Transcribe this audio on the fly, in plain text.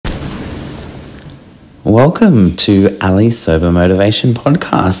Welcome to Ali's Sober Motivation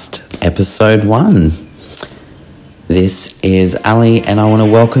Podcast, Episode 1. This is Ali, and I want to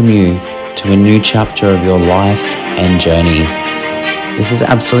welcome you to a new chapter of your life and journey. This is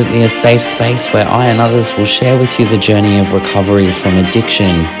absolutely a safe space where I and others will share with you the journey of recovery from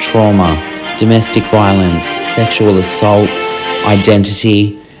addiction, trauma, domestic violence, sexual assault,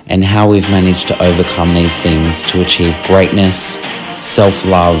 identity, and how we've managed to overcome these things to achieve greatness,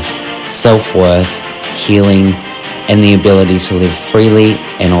 self-love, self-worth, healing, and the ability to live freely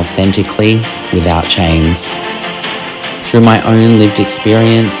and authentically without chains. Through my own lived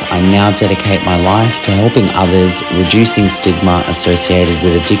experience, I now dedicate my life to helping others, reducing stigma associated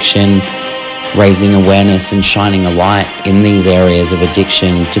with addiction, raising awareness and shining a light in these areas of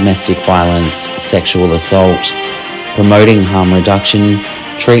addiction, domestic violence, sexual assault, promoting harm reduction,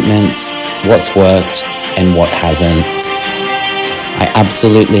 treatments, what's worked and what hasn't. I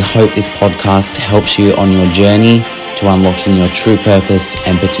absolutely hope this podcast helps you on your journey to unlocking your true purpose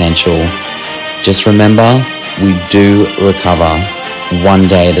and potential. Just remember, we do recover one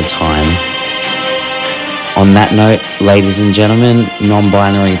day at a time. On that note, ladies and gentlemen,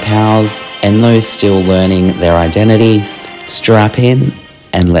 non-binary pals, and those still learning their identity, strap in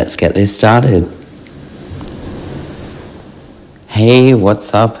and let's get this started. Hey,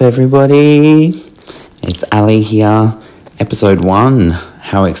 what's up everybody? It's Ali here. Episode 1,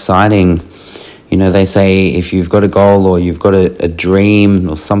 how exciting. You know, they say if you've got a goal or you've got a dream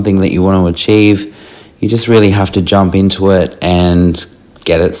or something that you want to achieve, you just really have to jump into it and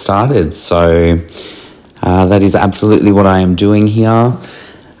get it started. So that is absolutely what I am doing here.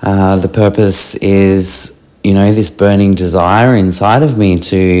 The purpose is, you know, this burning desire inside of me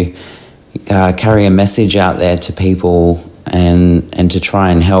to carry a message out there to people and to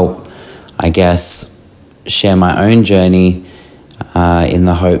try and help, I guess, share my own journey in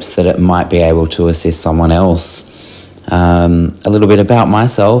the hopes that it might be able to assist someone else. A little bit about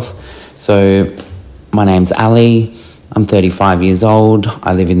myself. So my name's Ali. I'm 35 years old.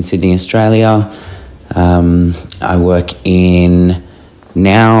 I live in Sydney, Australia. I work in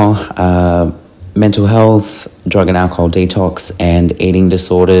now mental health, drug and alcohol detox and eating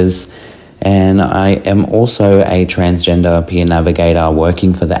disorders. And I am also a transgender peer navigator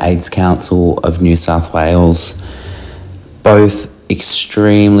working for the AIDS Council of New South Wales. Both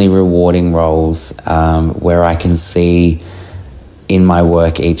extremely rewarding roles where I can see in my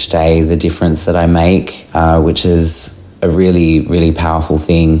work each day the difference that I make, which is a really, really powerful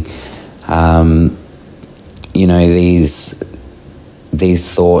thing. You know, these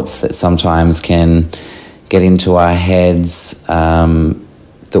thoughts that sometimes can get into our heads,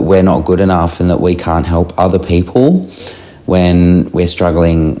 that we're not good enough and that we can't help other people when we're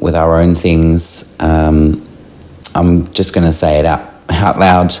struggling with our own things. I'm just going to say it out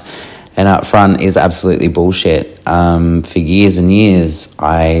loud and up front is absolutely bullshit. For years and years,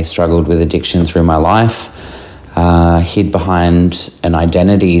 I struggled with addiction through my life, hid behind an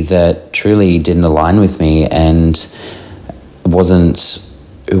identity that truly didn't align with me and wasn't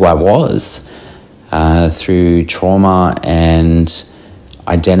who I was. Through trauma and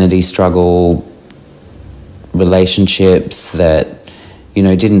identity struggle, relationships that, you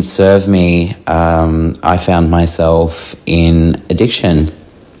know, didn't serve me, I found myself in addiction.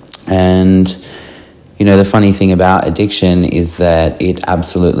 And, you know, the funny thing about addiction is that it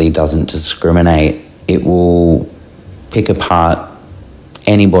absolutely doesn't discriminate. It will pick apart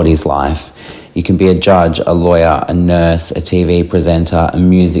anybody's life. You can be a judge, a lawyer, a nurse, a TV presenter, a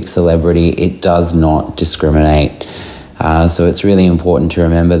music celebrity. It does not discriminate. So it's really important to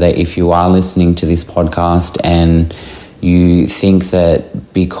remember that if you are listening to this podcast and you think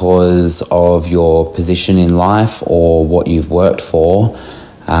that because of your position in life or what you've worked for,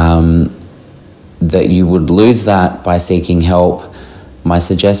 that you would lose that by seeking help, my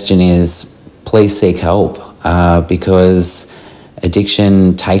suggestion is please seek help, because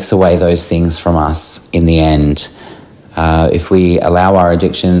addiction takes away those things from us in the end. If we allow our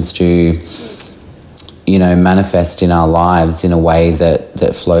addictions to, you know, manifest in our lives in a way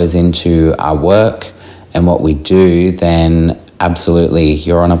that flows into our work and what we do, then absolutely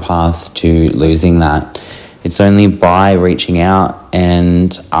you're on a path to losing that. It's only by reaching out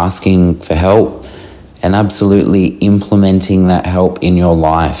and asking for help and absolutely implementing that help in your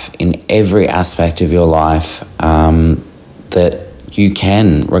life, in every aspect of your life, that you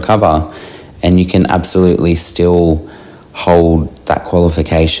can recover and you can absolutely still hold that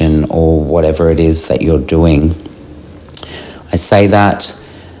qualification or whatever it is that you're doing. I say that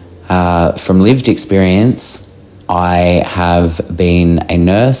from lived experience. I have been a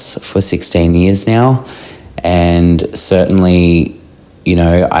nurse for 16 years now, and certainly, you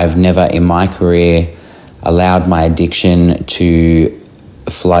know, I've never in my career allowed my addiction to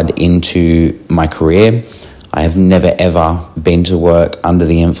flood into my career. I have never ever been to work under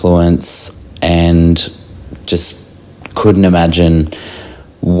the influence and just couldn't imagine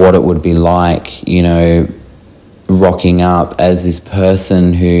what it would be like, you know, rocking up as this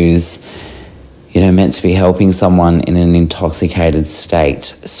person who's, you know, meant to be helping someone in an intoxicated state.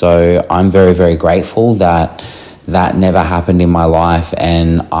 So I'm very, very grateful that that never happened in my life,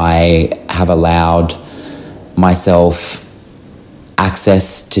 and I have allowed myself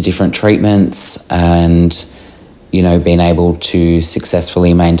access to different treatments and, you know, been able to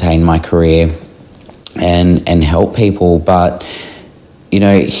successfully maintain my career and help people. But, you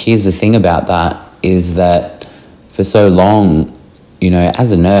know, here's the thing about that is that for so long, you know,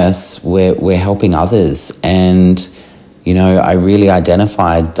 as a nurse, we're helping others. And, you know, I really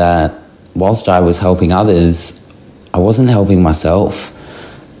identified that whilst I was helping others, I wasn't helping myself.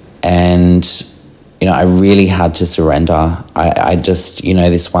 And, you know, I really had to surrender. I just, you know,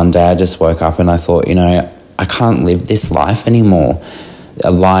 this one day I just woke up and I thought, you know, I can't live this life anymore,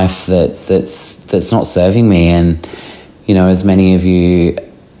 a life that's not serving me. And, you know, as many of you,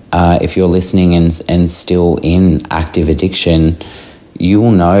 if you're listening and still in active addiction, you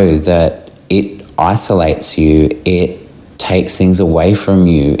will know that it isolates you, it takes things away from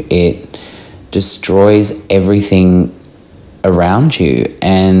you, it destroys everything around you.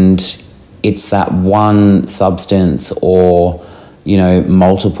 And it's that one substance or, you know,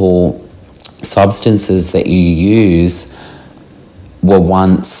 multiple substances that you use were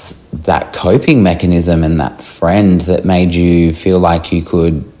once that coping mechanism and that friend that made you feel like you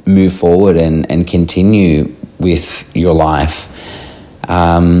could move forward and continue with your life.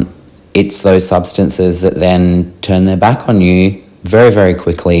 It's those substances that then turn their back on you very, very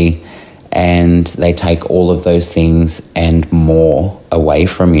quickly, and they take all of those things and more away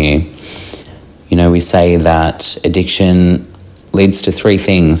from you. You know, we say that addiction leads to three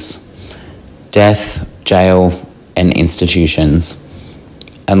things: death, jail, and institutions.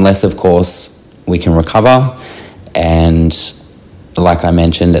 Unless, of course, we can recover. And like I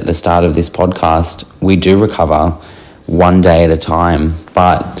mentioned at the start of this podcast, we do recover one day at a time.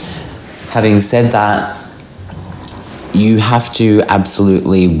 But having said that, you have to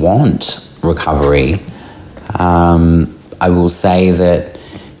absolutely want recovery. I will say that,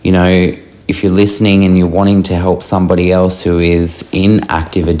 you know, if you're listening and you're wanting to help somebody else who is in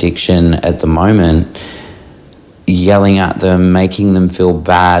active addiction at the moment, yelling at them, making them feel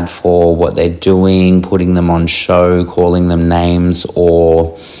bad for what they're doing, putting them on show, calling them names,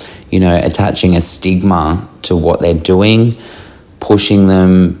 or, you know, attaching a stigma to what they're doing, pushing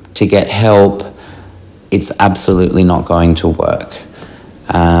them to get help, it's absolutely not going to work.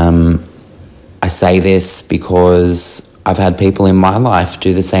 I say this because I've had people in my life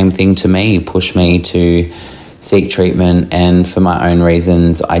do the same thing to me, push me to seek treatment, and for my own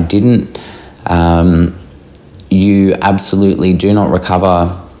reasons I didn't. You absolutely do not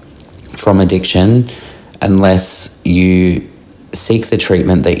recover from addiction unless you seek the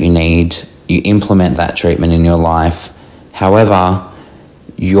treatment that you need, you implement that treatment in your life. However,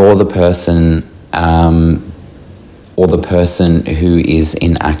 you're the person or the person who is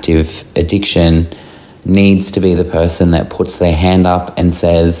in active addiction needs to be the person that puts their hand up and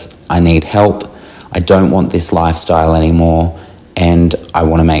says, I need help, I don't want this lifestyle anymore, and I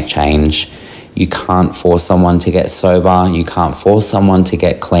want to make change. You can't force someone to get sober, you can't force someone to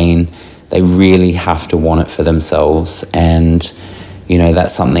get clean. They really have to want it for themselves. And, you know,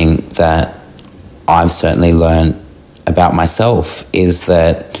 that's something that I've certainly learned about myself, is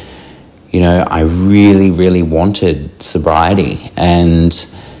that, you know, I really, really wanted sobriety. And,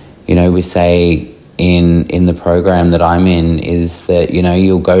 you know, we say in the program that I'm in is that, you know,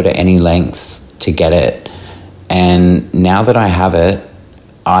 you'll go to any lengths to get it. And now that I have it,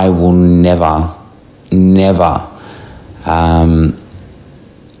 I will never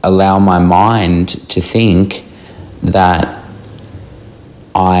allow my mind to think that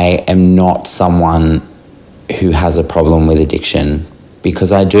I am not someone who has a problem with addiction,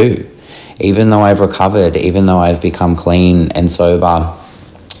 because I do. Even though I've recovered, even though I've become clean and sober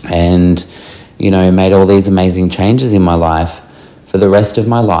and, you know, made all these amazing changes in my life, for the rest of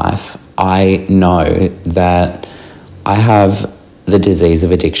my life, I know that I have the disease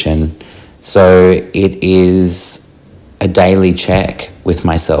of addiction. So it is a daily check with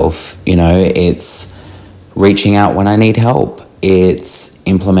myself. You know, it's reaching out when I need help. It's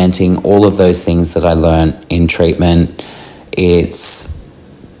implementing all of those things that I learned in treatment. It's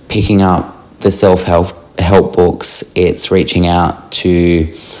picking up the self-help books. It's reaching out to,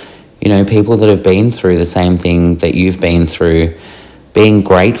 you know, people that have been through the same thing that you've been through, being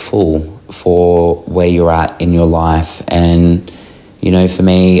grateful for where you're at in your life. And, for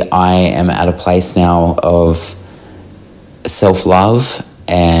me, I am at a place now of self-love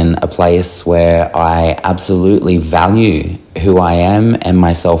and a place where I absolutely value who I am and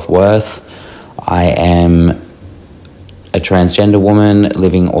my self-worth. I am a transgender woman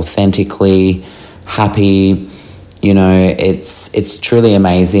living authentically, happy. It's truly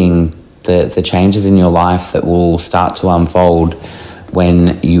amazing the changes in your life that will start to unfold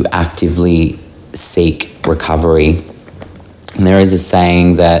when you actively seek recovery. And there is a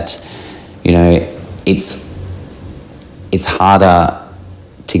saying that, it's harder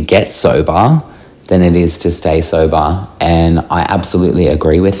to get sober than it is to stay sober. And I absolutely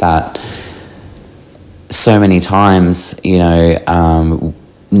agree with that. So many times,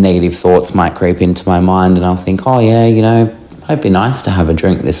 negative thoughts might creep into my mind and I'll think, oh yeah, it'd be nice to have a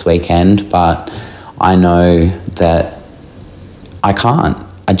drink this weekend, but I know that I can't.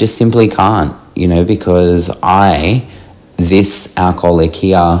 I just simply can't, because this alcoholic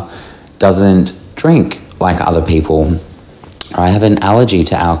here doesn't drink like other people. I have an allergy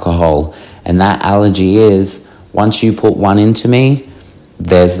to alcohol, and that allergy is, once you put one into me,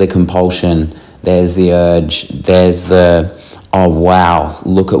 there's the compulsion, there's the urge, there's the, oh wow,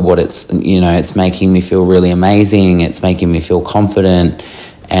 look at what it's making me feel really amazing, it's making me feel confident.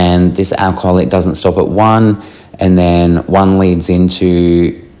 And this alcoholic doesn't stop at one, and then one leads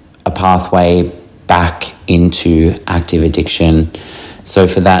into a pathway back into active addiction. So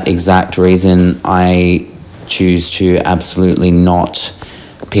for that exact reason, I choose to absolutely not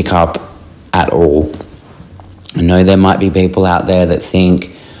pick up at all. I know there might be people out there that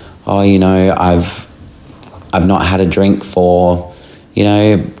think, oh, I've not had a drink for,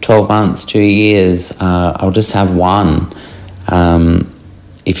 12 months, 2 years. I'll just have one.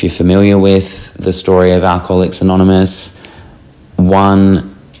 If you're familiar with the story of Alcoholics Anonymous,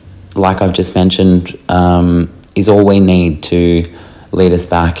 one, like I've just mentioned, is all we need to lead us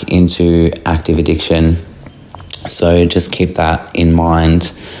back into active addiction. So just keep that in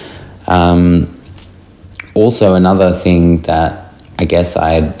mind. Also, another thing that I guess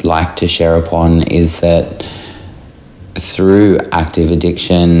I'd like to share upon is that through active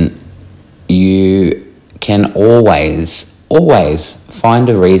addiction, you can always find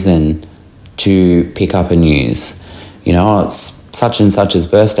a reason to pick up and use. It's such and such's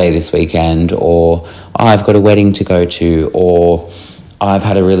birthday this weekend, or I've got a wedding to go to, or I've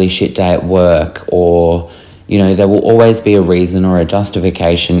had a really shit day at work, or there will always be a reason or a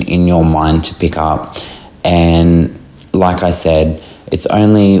justification in your mind to pick up. And like I said, it's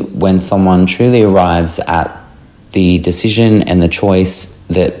only when someone truly arrives at the decision and the choice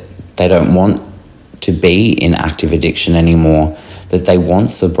that they don't want to be in active addiction anymore, that they want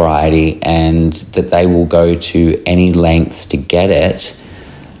sobriety, and that they will go to any lengths to get it.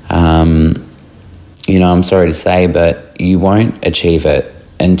 I'm sorry to say, but you won't achieve it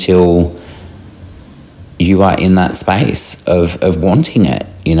until you are in that space of wanting it.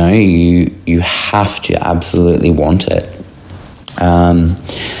 You have to absolutely want it.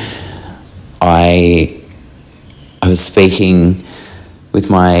 I was speaking with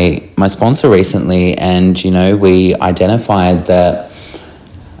my sponsor recently, and we identified that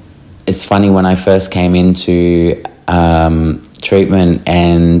it's funny, when I first came into treatment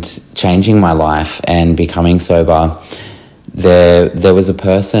and changing my life and becoming sober, there was a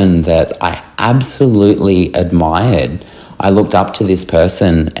person that I absolutely admired. I looked up to this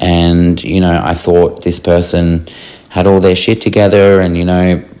person, and I thought this person had all their shit together, and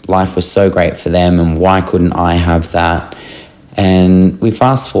life was so great for them, and why couldn't I have that? And we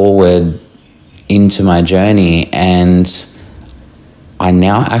fast forward into my journey, and I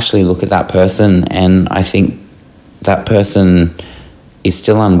now actually look at that person and I think that person is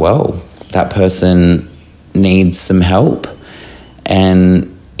still unwell. That person needs some help. And,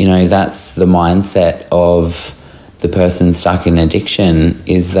 that's the mindset of the person stuck in addiction,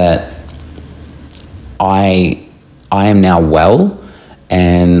 is that I am now well,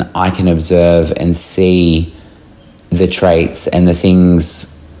 and I can observe and see the traits and the things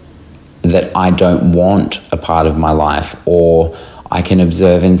that I don't want a part of my life, or I can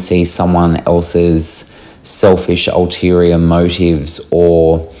observe and see someone else's selfish ulterior motives,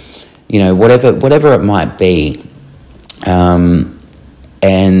 or whatever it might be,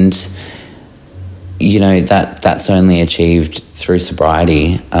 and that's only achieved through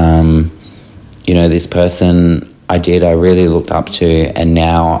sobriety. This person I really looked up to, and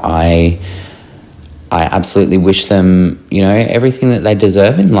now I absolutely wish them, everything that they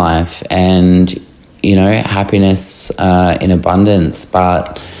deserve in life, and, happiness in abundance.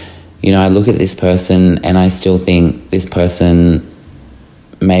 But, I look at this person and I still think this person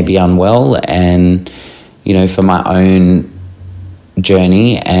may be unwell, and, you know, for my own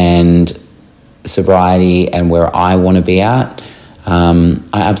journey and sobriety and where I want to be at, I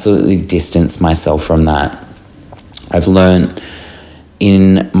absolutely distance myself from that. I've learned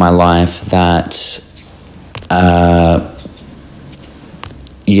in my life that,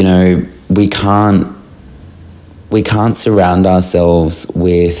 you know, we can't surround ourselves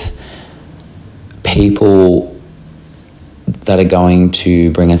with people that are going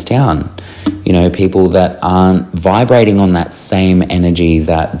to bring us down. You know, people that aren't vibrating on that same energy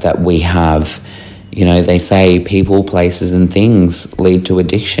that we have. You know, they say people, places and things lead to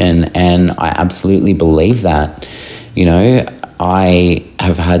addiction, and I absolutely believe that. You know, I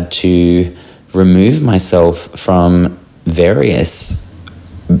have had to remove myself from various,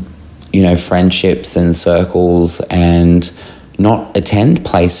 you know, friendships and circles, and not attend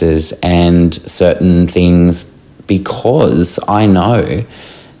places and certain things, because I know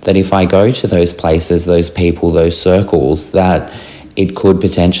that if I go to those places, those people, those circles, that it could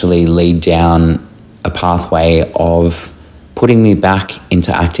potentially lead down a pathway of putting me back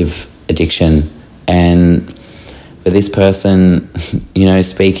into active addiction. And for this person, you know,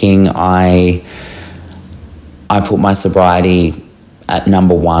 speaking, I put my sobriety at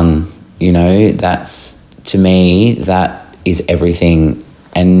number one. You know, that's, to me, that is everything,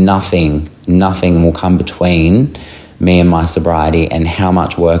 and nothing will come between me and my sobriety and how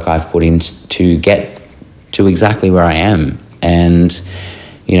much work I've put in to get to exactly where I am. And,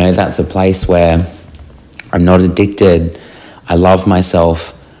 you know, that's a place where I'm not addicted. I love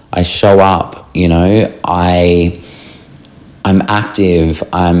myself. I show up, you know, I'm active,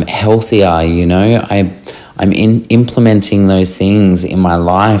 I'm healthier, you know, I'm implementing those things in my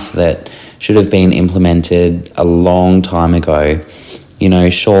life that should have been implemented a long time ago. You know,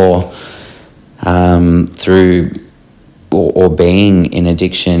 sure, through or being in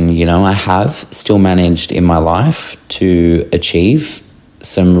addiction, you know, I have still managed in my life to achieve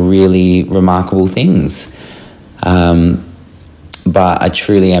some really remarkable things. But I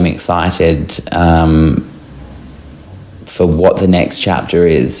truly am excited for what the next chapter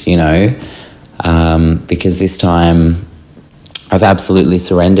is, you know, because this time I've absolutely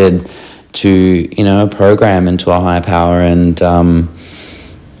surrendered to, you know, a program and to a higher power, and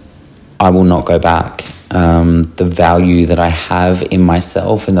I will not go back. The value that I have in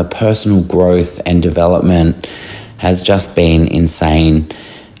myself and the personal growth and development has just been insane.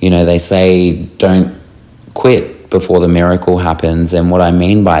 You know, they say don't quit before the miracle happens, and what I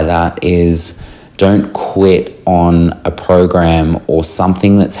mean by that is don't quit on a program or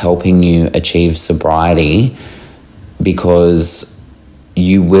something that's helping you achieve sobriety, because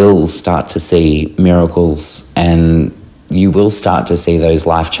you will start to see miracles and you will start to see those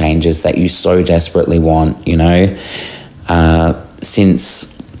life changes that you so desperately want, you know.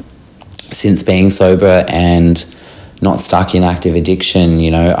 Since being sober and not stuck in active addiction, you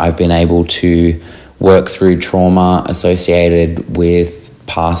know, I've been able to work through trauma associated with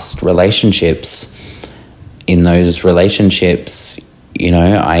past relationships. In those relationships, you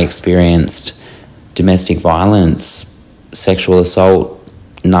know, I experienced domestic violence, sexual assault,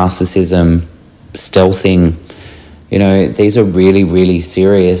 narcissism, stealthing. You know, these are really, really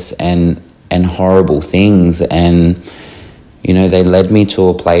serious and horrible things. And, you know, they led me to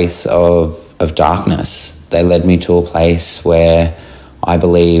a place of darkness. They led me to a place where I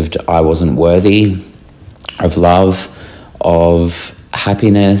believed I wasn't worthy of love, of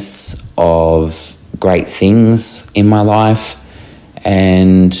happiness, of great things in my life.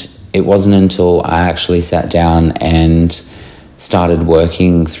 And it wasn't until I actually sat down and started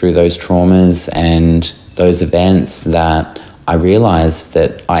working through those traumas and those events that I realized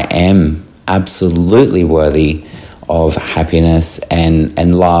that I am absolutely worthy of happiness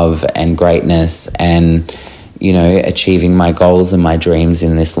and love and greatness and, you know, achieving my goals and my dreams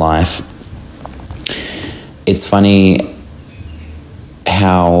in this life. It's funny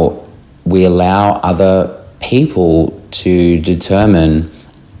how we allow other people to determine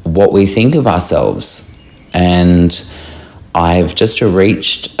what we think of ourselves. And I've just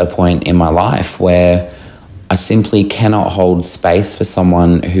reached a point in my life where I simply cannot hold space for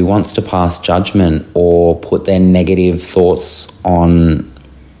someone who wants to pass judgment or put their negative thoughts on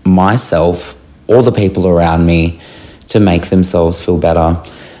myself or the people around me to make themselves feel better.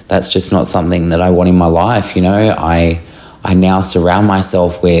 That's just not something that I want in my life. You know, I now surround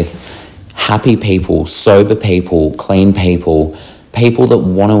myself with happy people, sober people, clean people, people that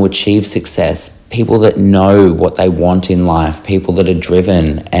want to achieve success, people that know what they want in life, people that are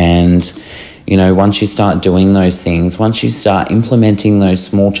driven. And, you know, once you start doing those things, once you start implementing those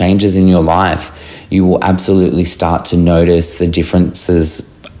small changes in your life, you will absolutely start to notice the differences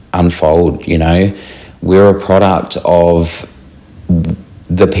unfold. We're a product of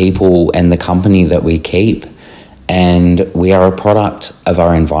the people and the company that we keep, and we are a product of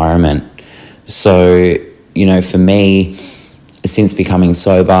our environment. So, for me, since becoming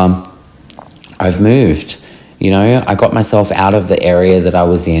sober, I've moved. I got myself out of the area that I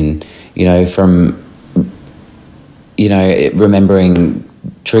was in, from, remembering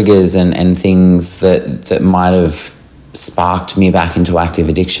triggers and things that might have sparked me back into active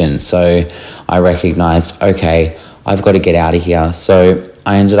addiction. So I recognized, okay, I've got to get out of here. So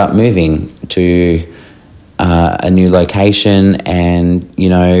I ended up moving to a new location, and,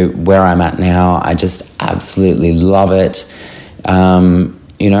 where I'm at now, I just absolutely love it.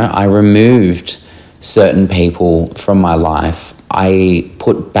 I removed certain people from my life. I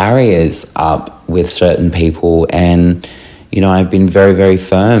put barriers up with certain people, and, I've been very, very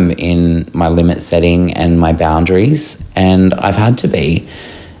firm in my limit setting and my boundaries, and I've had to be.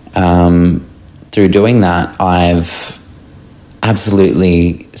 Through doing that, I've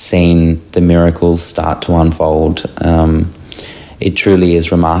absolutely seen the miracles start to unfold. It truly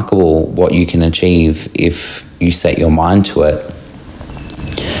is remarkable what you can achieve if you set your mind to it.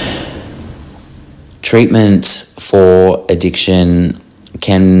 Treatment for addiction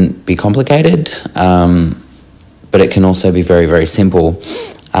can be complicated, but it can also be very, very simple.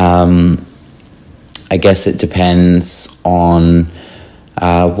 I guess it depends on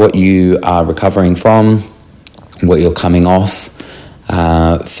what you are recovering from, what you're coming off.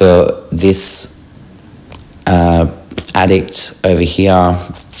 For this addict over here,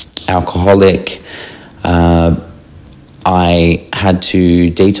 alcoholic, I had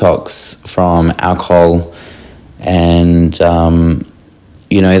to detox from alcohol, and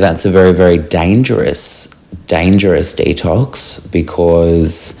that's a very, very dangerous detox,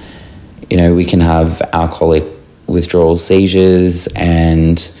 because we can have alcoholic withdrawal seizures,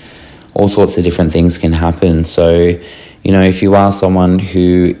 and all sorts of different things can happen. So if you are someone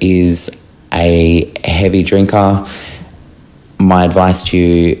who is a heavy drinker, my advice to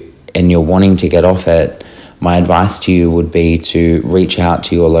you, and you're wanting to get off it, my advice to you would be to reach out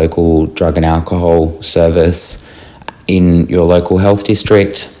to your local drug and alcohol service in your local health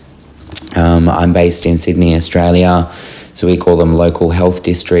district. I'm based in Sydney, Australia, so we call them local health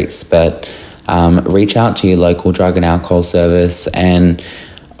districts, but reach out to your local drug and alcohol service and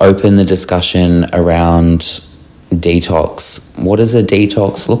open the discussion around detox. What does a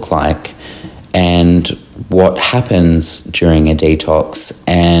detox look like? And what happens during a detox?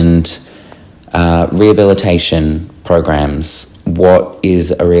 And rehabilitation programs. What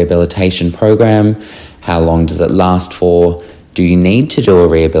is a rehabilitation program? How long does it last for? Do you need to do a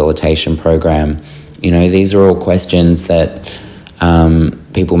rehabilitation program? These are all questions that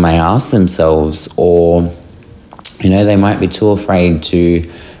people may ask themselves, or, they might be too afraid to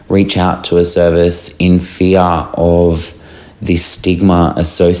reach out to a service in fear of the stigma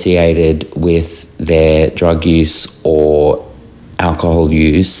associated with their drug use or alcohol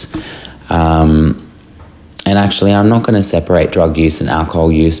use. And actually, I'm not going to separate drug use and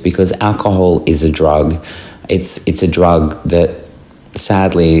alcohol use, because alcohol is a drug. It's a drug that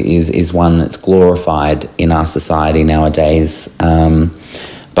sadly is one that's glorified in our society nowadays.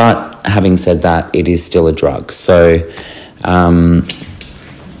 But having said that, it is still a drug. So I'm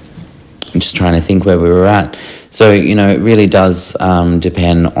just trying to think where we were at. So, it really does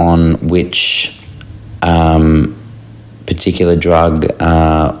depend on which particular drug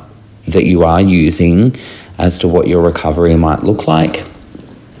that you are using as to what your recovery might look like.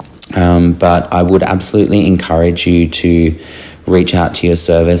 But I would absolutely encourage you to reach out to your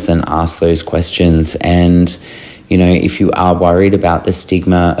service and ask those questions. And, if you are worried about the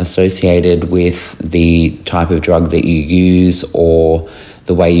stigma associated with the type of drug that you use or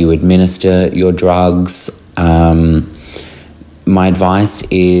the way you administer your drugs, my advice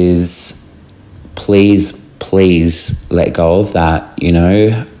is please let go of that.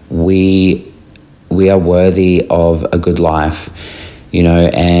 We are worthy of a good life,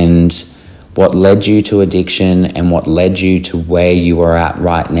 and what led you to addiction and what led you to where you are at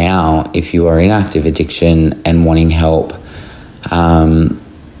right now, if you are in active addiction and wanting help,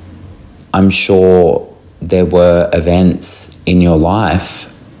 I'm sure there were events in your life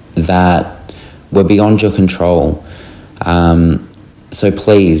that were beyond your control. So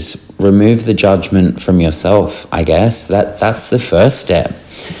please remove the judgment from yourself, I guess. That's the first step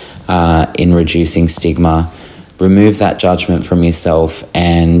in reducing stigma. Remove that judgment from yourself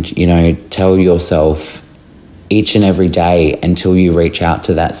and, tell yourself each and every day until you reach out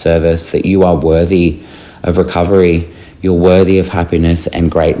to that service that you are worthy of recovery. You're worthy of happiness and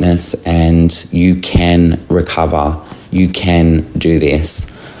greatness, and you can recover. You can do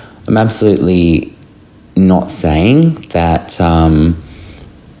this. I'm absolutely not saying that,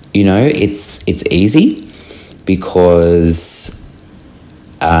 it's easy, because,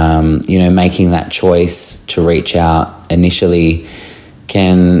 making that choice to reach out initially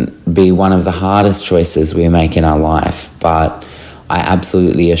can be one of the hardest choices we make in our life. But I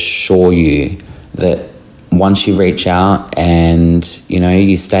absolutely assure you that once you reach out and,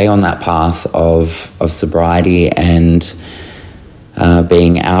 you stay on that path of sobriety and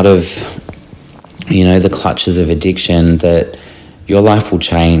being out of, the clutches of addiction, that your life will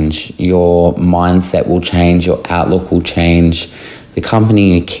change, your mindset will change, your outlook will change, the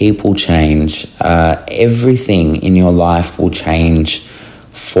company you keep will change, everything in your life will change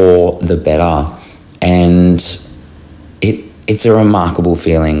for the better. And it's a remarkable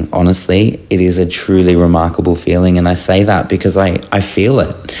feeling, honestly. It is a truly remarkable feeling, and I say that because I feel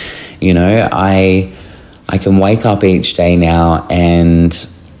it. I can wake up each day now and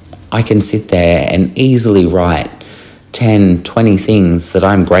I can sit there and easily write 10, 20 things that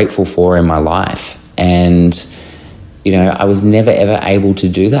I'm grateful for in my life. And, I was never ever able to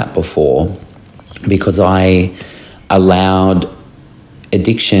do that before, because I allowed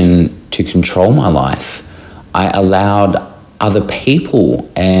addiction to control my life. I allowed other people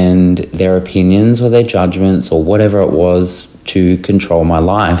and their opinions or their judgments or whatever it was to control my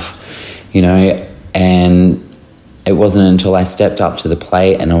life, and it wasn't until I stepped up to the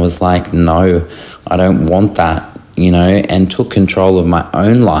plate and I was like, no, I don't want that, and took control of my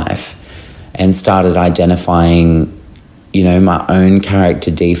own life and started identifying, my own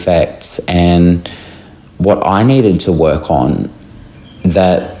character defects and what I needed to work on,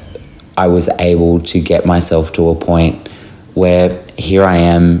 that I was able to get myself to a point where here I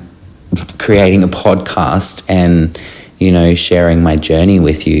am creating a podcast and, sharing my journey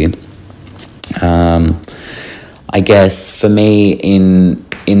with you. I guess for me in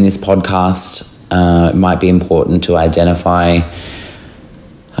this podcast, it might be important to identify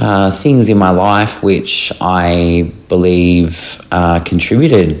things in my life which I believe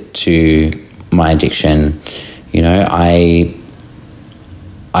contributed to my addiction.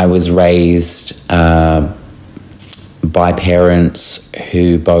 I was raised by parents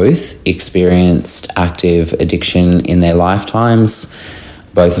who both experienced active addiction in their lifetimes.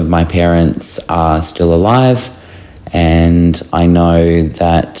 Both of my parents are still alive, and I know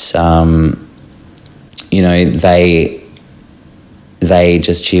that, they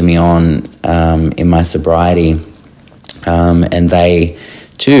just cheer me on in my sobriety, and they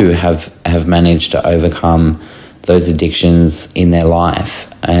too have managed to overcome those addictions in their life.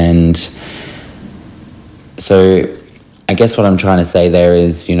 And so I guess what I'm trying to say there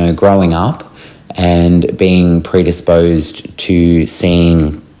is, growing up and being predisposed to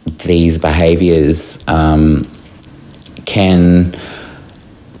seeing these behaviours can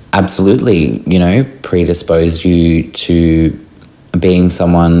absolutely, predispose you to being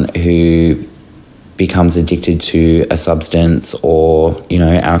someone who becomes addicted to a substance or,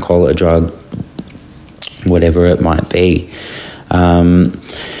 alcohol or drug, whatever it might be.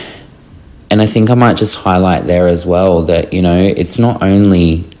 And I think I might just highlight there as well that, it's not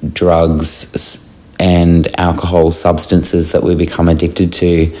only drugs and alcohol substances that we become addicted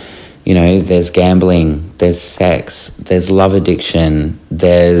to. There's gambling, there's sex, there's love addiction,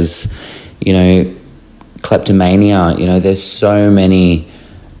 there's, kleptomania. There's so many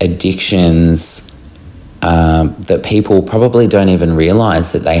addictions that people probably don't even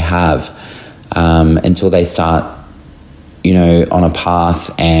realise that they have until they start, on a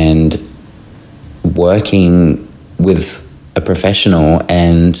path and working with a professional.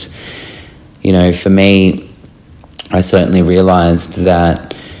 And, for me, I certainly realised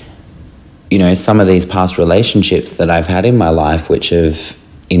that, some of these past relationships that I've had in my life, which have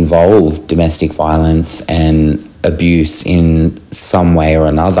involved domestic violence and abuse in some way or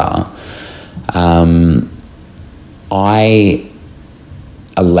another, I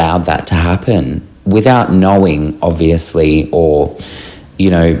allowed that to happen without knowing, obviously, or,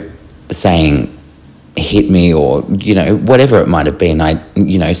 saying hit me or, whatever it might have been.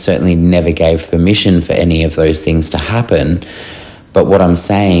 I, certainly never gave permission for any of those things to happen. But what I'm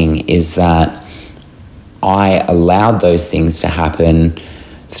saying is that I allowed those things to happen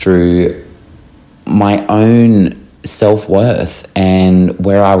through my own self-worth and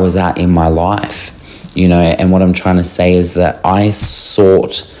where I was at in my life, and what I'm trying to say is that I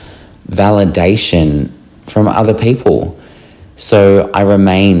sought validation from other people. So I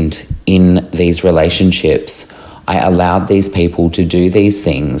remained in these relationships. I allowed these people to do these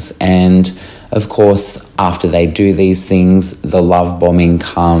things. And of course, after they do these things, the love bombing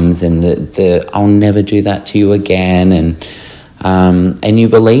comes and the I'll never do that to you again. And, and you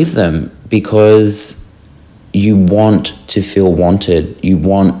believe them because you want to feel wanted, you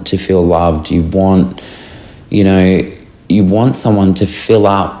want to feel loved, you want someone to fill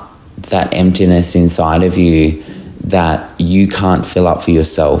up that emptiness inside of you that you can't fill up for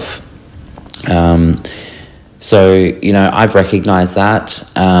yourself. So, I've recognized that,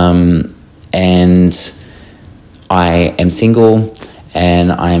 and I am single,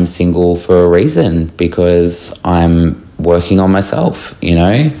 and I am single for a reason, because I'm working on myself.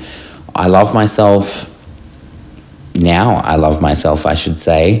 I love myself now. I love myself, I should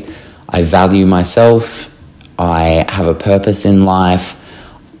say. I value myself. I have a purpose in life.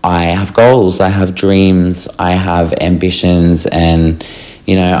 I have goals. I have dreams. I have ambitions, and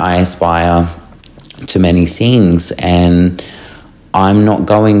I aspire to many things, and I'm not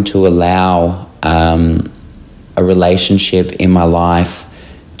going to allow a relationship in my life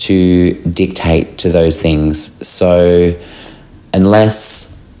to dictate to those things. So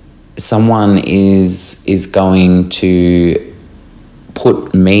unless someone is going to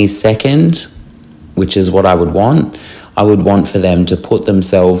put me second, which is what I would want for them to put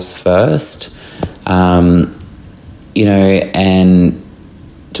themselves first, and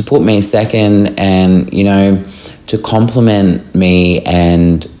to put me second, and to compliment me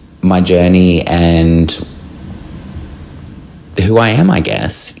and my journey and who I am, I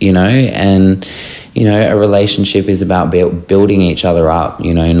guess, and a relationship is about building each other up,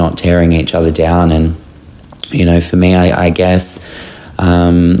 not tearing each other down. And for me, I guess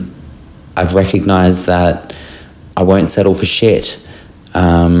I've recognized that I won't settle for shit.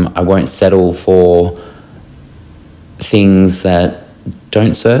 I won't settle for things that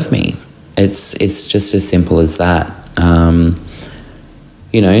don't serve me. It's just as simple as that.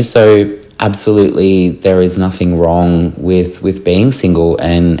 So absolutely there is nothing wrong with being single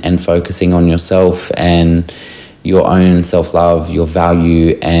and focusing on yourself and your own self-love, your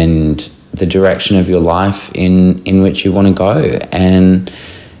value, and the direction of your life in which you want to go. And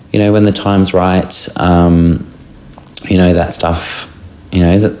when the time's right, that stuff,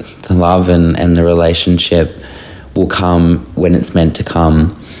 the love and the relationship will come when it's meant to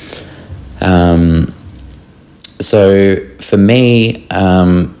come. So for me,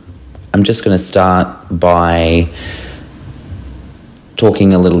 I'm just going to start by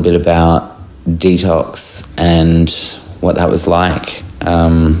talking a little bit about detox and what that was like.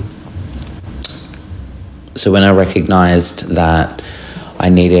 So when I recognized that I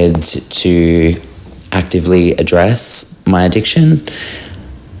needed to actively address my addiction,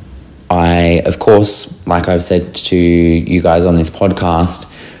 I, of course, like I've said to you guys on this podcast,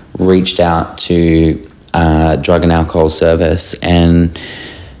 reached out to Drug and Alcohol Service. And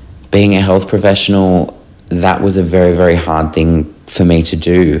being a health professional, that was a very, very hard thing for me to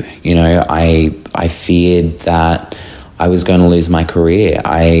do. I feared that I was going to lose my career.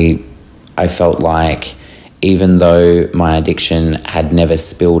 I felt like even though my addiction had never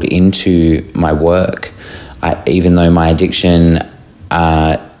spilled into my work, even though my addiction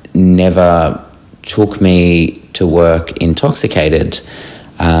never took me to work intoxicated,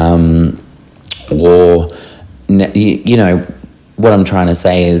 what I'm trying to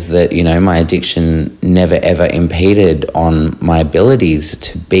say is that, my addiction never ever impeded on my abilities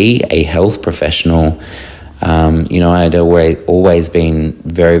to be a health professional. I'd always been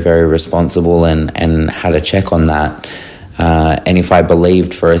very, very responsible and had a check on that. And if I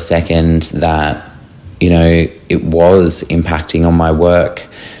believed for a second that, it was impacting on my work,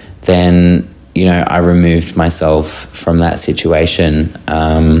 then, I removed myself from that situation.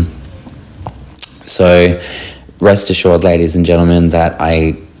 So rest assured, ladies and gentlemen, that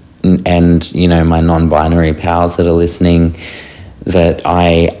my non-binary pals that are listening, that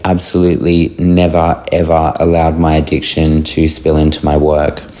I absolutely never, ever allowed my addiction to spill into my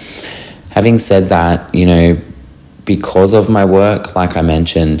work. Having said that, because of my work, like I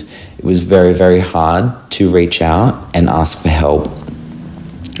mentioned, it was very, very hard to reach out and ask for help.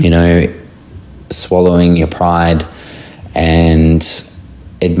 Swallowing your pride and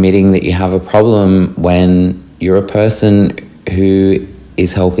admitting that you have a problem when you're a person who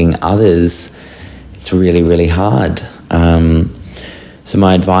is helping others, it's really, really hard. So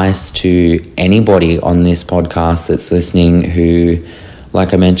my advice to anybody on this podcast that's listening who,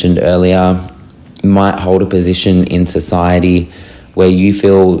 like I mentioned earlier, might hold a position in society where you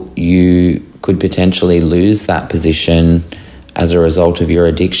feel you could potentially lose that position as a result of your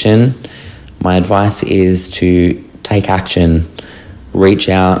addiction, my advice is to take action, reach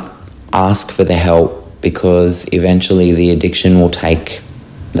out, ask for the help, because eventually the addiction will take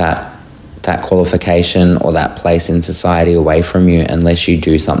that qualification or that place in society away from you unless you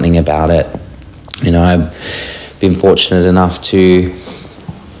do something about it. been fortunate enough to,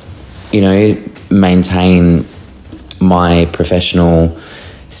 maintain my professional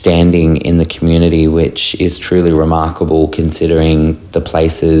standing in the community, which is truly remarkable considering the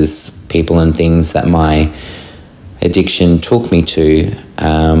places, people and things that my addiction took me to.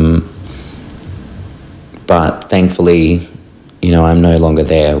 But thankfully, I'm no longer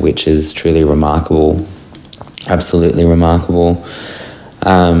there, which is truly remarkable. Absolutely remarkable.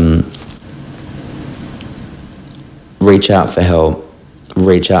 Reach out for help.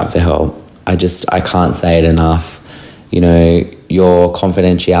 I can't say it enough. Your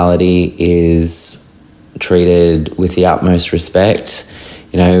confidentiality is treated with the utmost respect.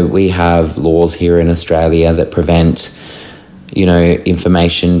 We have laws here in Australia that prevent,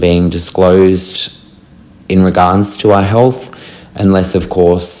 information being disclosed in regards to our health, unless, of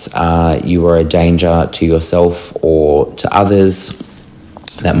course, you are a danger to yourself or to others.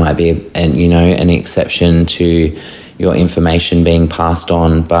 That might be, an exception to your information being passed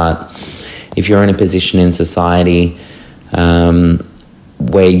on. But if you're in a position in society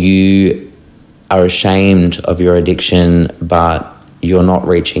where you are ashamed of your addiction, but you're not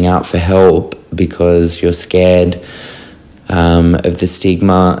reaching out for help because you're scared of the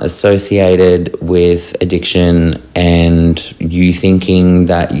stigma associated with addiction, and you thinking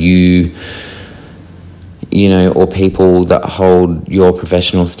that or people that hold your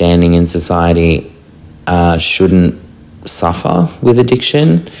professional standing in society shouldn't suffer with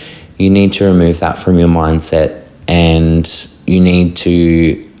addiction, you need to remove that from your mindset, and you need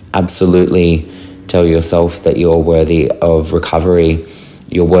to absolutely tell yourself that you're worthy of recovery,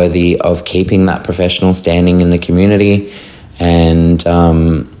 you're worthy of keeping that professional standing in the community, and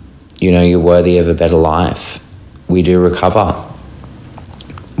you're worthy of a better life. We do recover,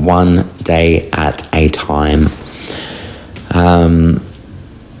 one day at a time.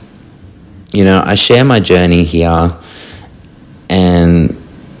 I share my journey here, and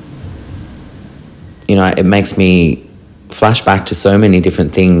it makes me flash back to so many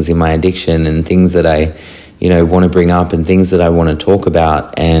different things in my addiction, and things that I want to bring up, and things that I want to talk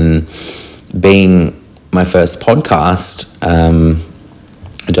about. And being my first podcast,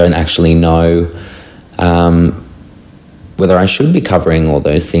 I don't actually know whether I should be covering all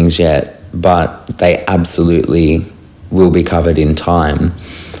those things yet, but they absolutely will be covered in time.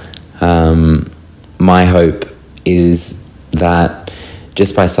 My hope is that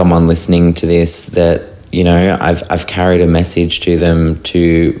just by someone listening to this, that I've carried a message to them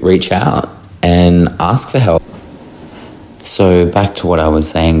to reach out and ask for help. So back to what I was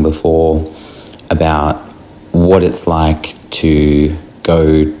saying before about what it's like to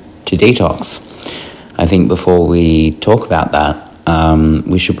go to detox. I think before we talk about that,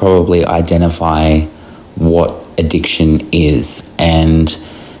 we should probably identify what addiction is. And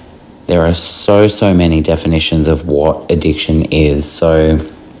there are so many definitions of what addiction is. So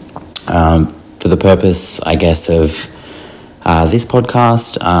for the purpose, I guess, of this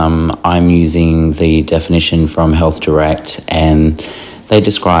podcast, I'm using the definition from Health Direct, and they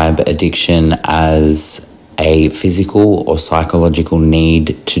describe addiction as a physical or psychological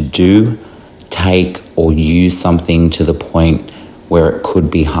need to do, take, or use something to the point where it could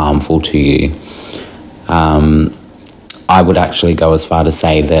be harmful to you. I would actually go as far to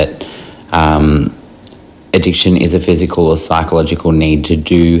say that addiction is a physical or psychological need to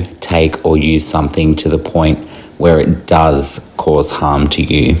do, take, or use something to the point where it does cause harm to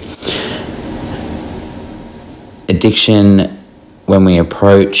you. Addiction, when we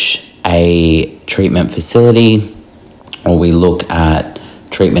approach a treatment facility or we look at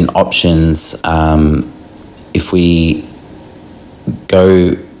treatment options, if we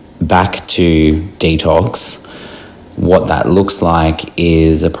go back to detox, what that looks like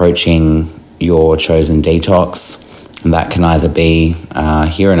is approaching your chosen detox. And that can either be,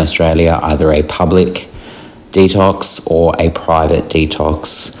 here in Australia, either a public detox or a private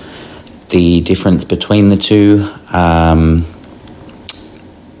detox. The difference between the two,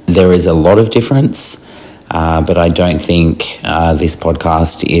 there is a lot of difference, but I don't think this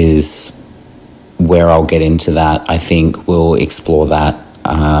podcast is where I'll get into that. I think we'll explore that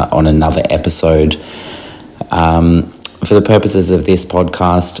on another episode. For the purposes of this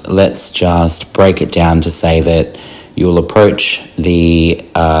podcast, let's just break it down to say that you'll approach the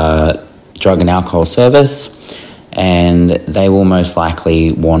drug and alcohol service, and they will most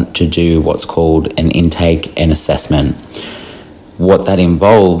likely want to do what's called an intake and assessment. What that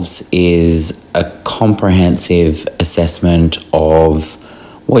involves is a comprehensive assessment of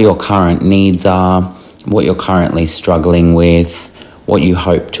what your current needs are, what you're currently struggling with, what you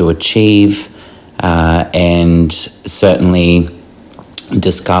hope to achieve, and certainly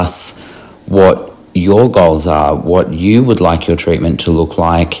discuss what your goals are, what you would like your treatment to look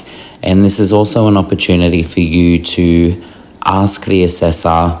like. And this is also an opportunity for you to ask the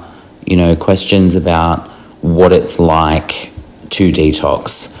assessor, questions about what it's like to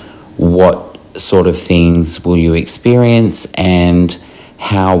detox, what sort of things will you experience, and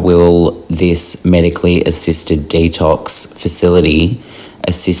how will this medically assisted detox facility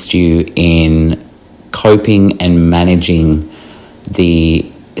assist you in coping and managing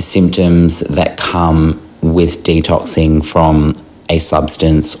the symptoms that come with detoxing from a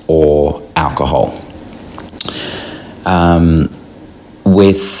substance or alcohol.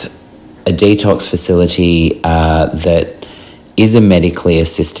 With a detox facility that is a medically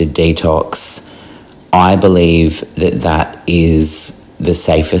assisted detox, I believe that is the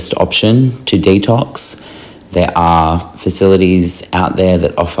safest option to detox. There are facilities out there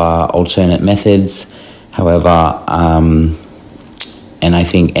that offer alternate methods. However, and I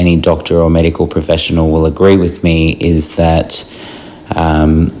think any doctor or medical professional will agree with me, is that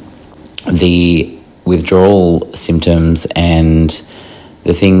the withdrawal symptoms and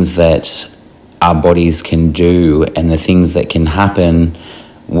the things that our bodies can do and the things that can happen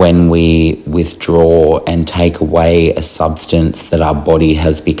when we withdraw and take away a substance that our body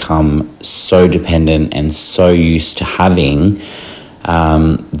has become so dependent and so used to having,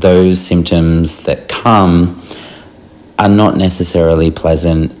 those symptoms that come are not necessarily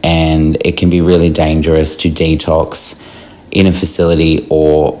pleasant, and it can be really dangerous to detox in a facility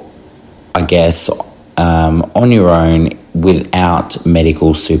or, I guess, on your own without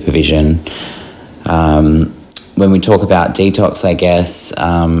medical supervision. When we talk about detox, I guess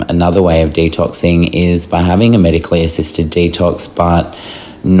another way of detoxing is by having a medically assisted detox, but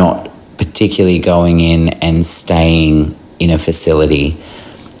not particularly going in and staying in a facility.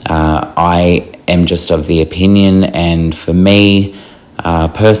 I am just of the opinion, and for me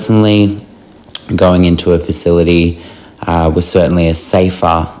personally, going into a facility was certainly a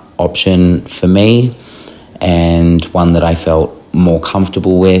safer option for me, and one that I felt more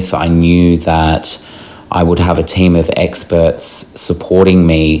comfortable with. I knew that I would have a team of experts supporting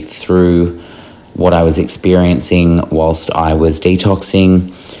me through what I was experiencing whilst I was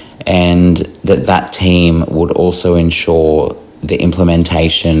detoxing, and that team would also ensure the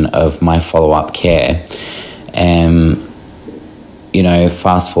implementation of my follow-up care.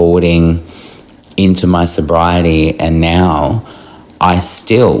 Fast forwarding into my sobriety, and now I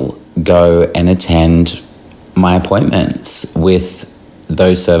still go and attend my appointments with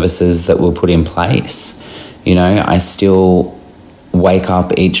those services that were put in place. I still wake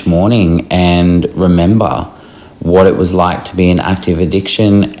up each morning and remember what it was like to be in active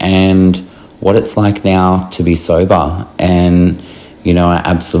addiction and what it's like now to be sober. And, I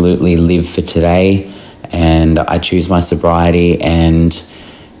absolutely live for today, and I choose my sobriety and,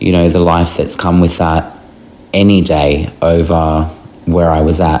 the life that's come with that any day over where I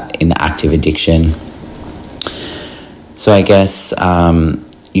was at in active addiction. So I guess,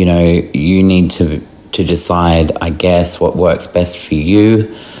 you need to decide, I guess, what works best for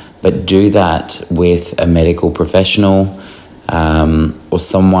you, but do that with a medical professional or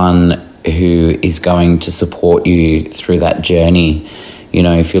someone who is going to support you through that journey.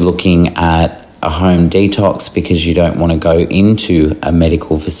 If you're looking at a home detox because you don't want to go into a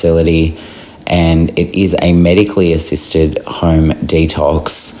medical facility and it is a medically assisted home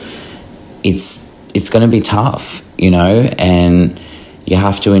detox, it's going to be tough, and you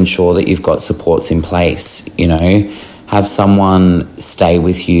have to ensure that you've got supports in place. Have someone stay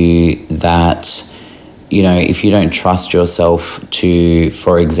with you that, if you don't trust yourself to,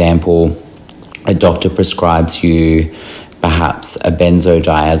 for example, a doctor prescribes you perhaps a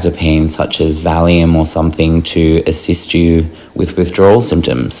benzodiazepine such as Valium or something to assist you with withdrawal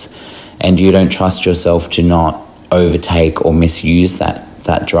symptoms, and you don't trust yourself to not overtake or misuse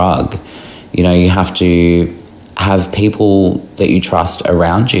that drug. You have to have people that you trust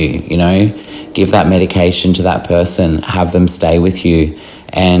around you, give that medication to that person, have them stay with you,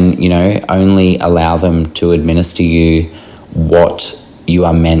 and, only allow them to administer you what you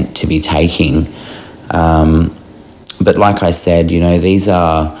are meant to be taking. But like I said, these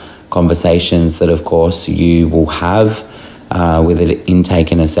are conversations that, of course, you will have with an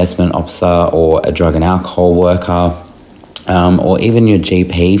intake and assessment officer or a drug and alcohol worker, or even your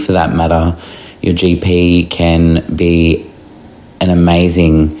GP for that matter. Your GP can be an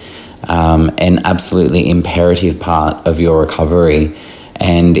amazing and absolutely imperative part of your recovery.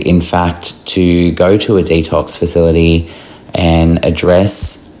 And in fact, to go to a detox facility and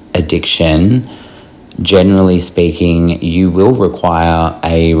address addiction, generally speaking, you will require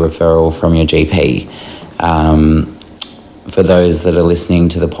a referral from your GP. for those that are listening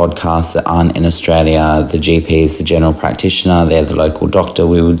to the podcast that aren't in Australia, the GP is the general practitioner. They're the local doctor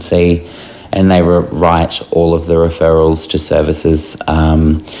we would see, and they write all of the referrals to services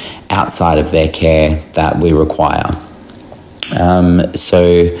outside of their care that we require.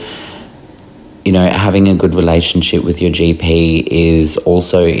 So, having a good relationship with your GP is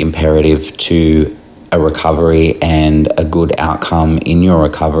also imperative to a recovery and a good outcome in your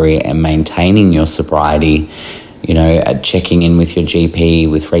recovery and maintaining your sobriety, at checking in with your GP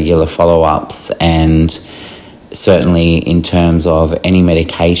with regular follow-ups, and certainly in terms of any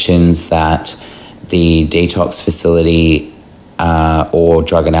medications that the detox facility or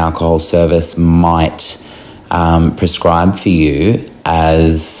drug and alcohol service might prescribe for you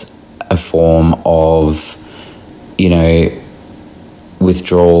as a form of,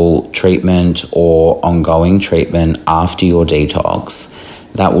 withdrawal treatment or ongoing treatment after your detox.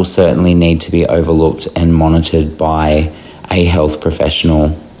 That will certainly need to be overlooked and monitored by a health professional,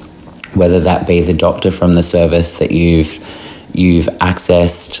 whether that be the doctor from the service that you've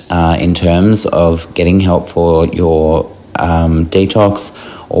accessed in terms of getting help for your detox,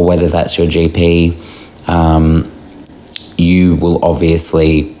 or whether that's your GP. You will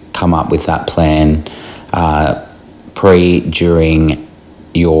obviously come up with that plan during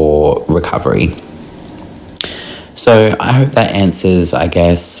your recovery. So I hope that answers,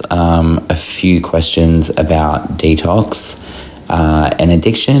 a few questions about detox and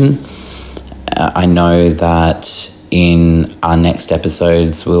addiction. I know that in our next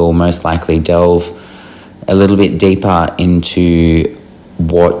episodes, we'll most likely delve a little bit deeper into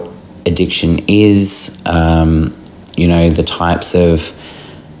what addiction is, the types of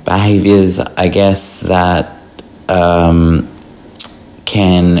behaviours, that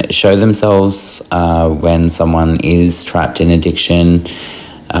can show themselves when someone is trapped in addiction.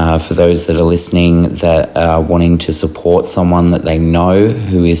 For those that are listening that are wanting to support someone that they know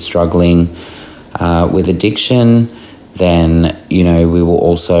who is struggling with addiction, then, we will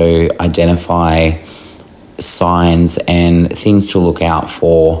also identify signs and things to look out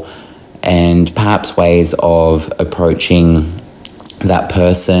for, and perhaps ways of approaching that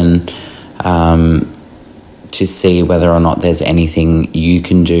person to see whether or not there's anything you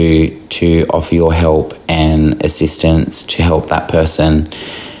can do to offer your help and assistance to help that person.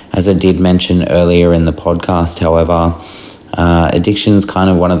 As I did mention earlier in the podcast, however, addiction is kind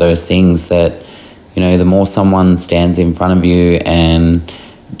of one of those things that, the more someone stands in front of you and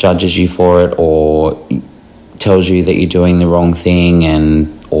judges you for it, or tells you that you're doing the wrong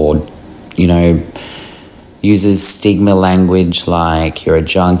thing, or uses stigma language like you're a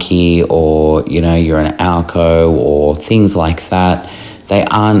junkie, or, you're an alco, or things like that, they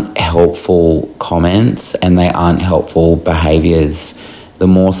aren't helpful comments and they aren't helpful behaviours. The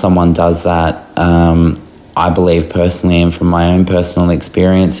more someone does that, I believe personally, and from my own personal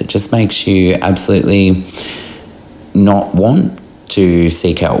experience, it just makes you absolutely not want to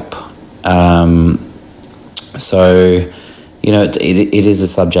seek help. So, it is a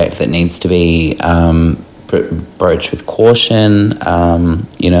subject that needs to be broached with caution, and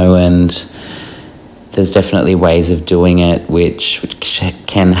there's definitely ways of doing it which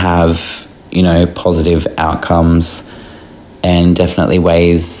can have, positive outcomes, and definitely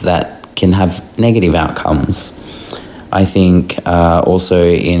ways that can have negative outcomes. I think also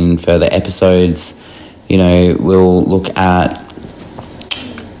in further episodes, we'll look at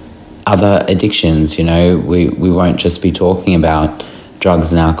other addictions. We won't just be talking about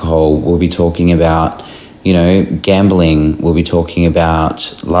drugs and alcohol. We'll be talking about, gambling. We'll be talking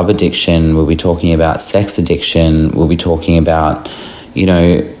about love addiction. We'll be talking about sex addiction. We'll be talking about,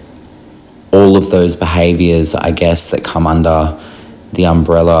 all of those behaviours, that come under the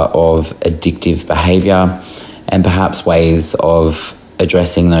umbrella of addictive behaviour, and perhaps ways of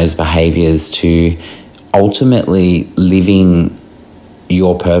addressing those behaviours to ultimately living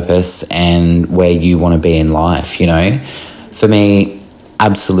your purpose and where you want to be in life. For me,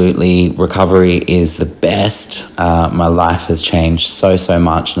 absolutely, recovery is the best. My life has changed so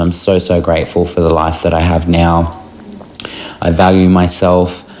much, and I'm so grateful for the life that I have now. I value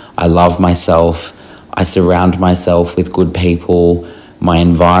myself. I love myself. I surround myself with good people. My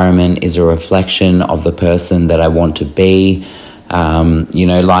environment is a reflection of the person that I want to be.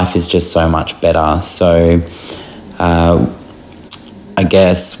 Life is just so much better. So I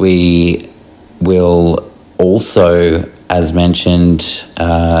guess we will also, as mentioned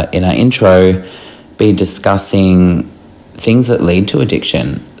in our intro, be discussing things that lead to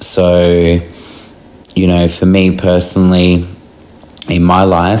addiction. So, for me personally, in my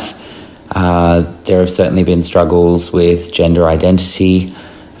life, there have certainly been struggles with gender identity.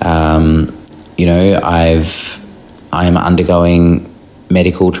 I've I'm undergoing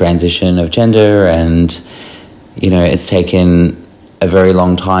medical transition of gender, and, it's taken a very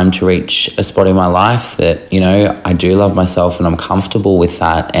long time to reach a spot in my life that, I do love myself and I'm comfortable with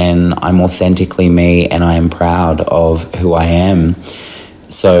that, and I'm authentically me and I am proud of who I am.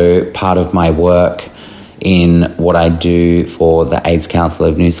 So part of my work in what I do for the AIDS Council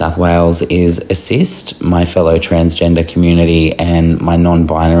of New South Wales is assist my fellow transgender community and my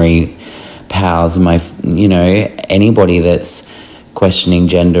non-binary pals, anybody that's questioning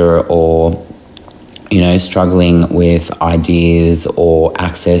gender or, struggling with ideas or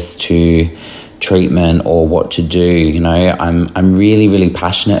access to treatment or what to do. I'm really, really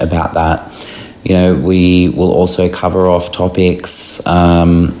passionate about that. We will also cover off topics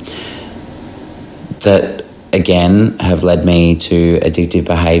that, again, have led me to addictive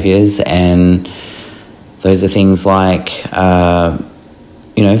behaviours, and those are things like,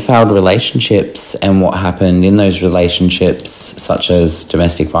 failed relationships and what happened in those relationships, such as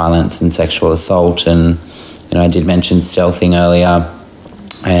domestic violence and sexual assault. And, I did mention stealthing earlier.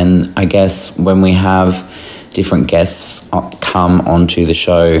 And I guess when we have different guests come onto the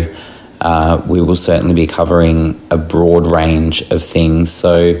show, we will certainly be covering a broad range of things.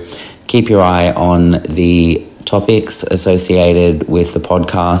 So keep your eye on the topics associated with the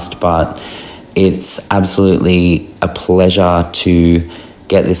podcast, but it's absolutely a pleasure to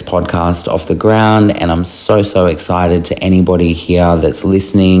get this podcast off the ground, and I'm so, so excited to anybody here that's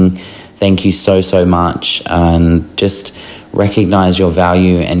listening. Thank you so, so much, and just recognize your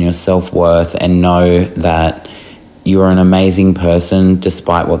value and your self-worth, and know that you are an amazing person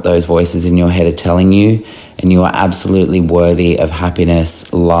despite what those voices in your head are telling you, and you are absolutely worthy of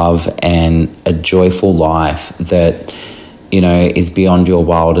happiness, love, and a joyful life that, is beyond your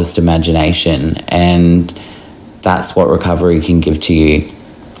wildest imagination. And that's what recovery can give to you.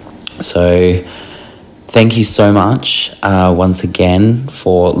 So thank you so much once again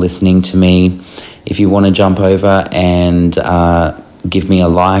for listening to me. If you want to jump over and give me a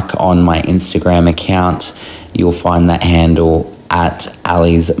like on my Instagram account, you'll find that handle at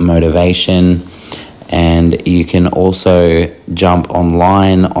Ali's Motivation. And you can also jump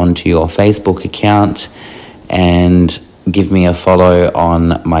online onto your Facebook account and give me a follow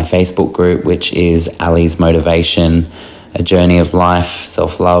on my Facebook group, which is Ali's Motivation, a journey of life,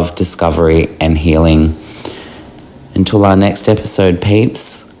 self-love, discovery, and healing. Until our next episode,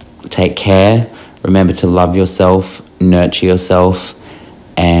 peeps, take care. Remember to love yourself, nurture yourself,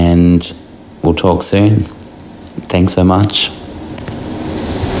 and we'll talk soon. Thanks so much.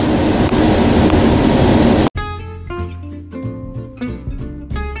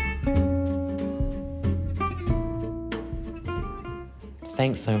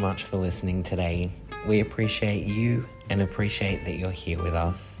 Thanks so much for listening today. We appreciate you and appreciate that you're here with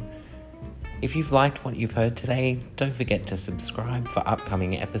us. If you've liked what you've heard today, don't forget to subscribe for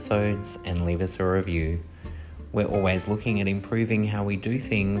upcoming episodes and leave us a review. We're always looking at improving how we do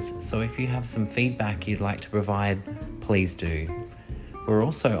things, so if you have some feedback you'd like to provide, please do. We're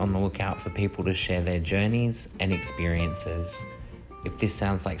also on the lookout for people to share their journeys and experiences. If this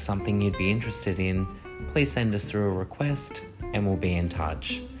sounds like something you'd be interested in, please send us through a request and we'll be in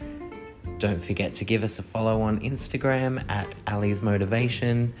touch. Don't forget to give us a follow on Instagram at Ali's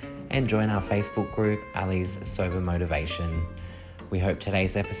Motivation, and join our Facebook group, Ali's Sober Motivation. We hope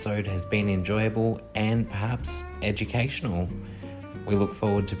today's episode has been enjoyable and perhaps educational. We look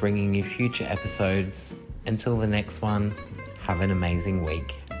forward to bringing you future episodes. Until the next one, have an amazing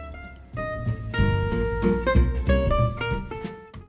week.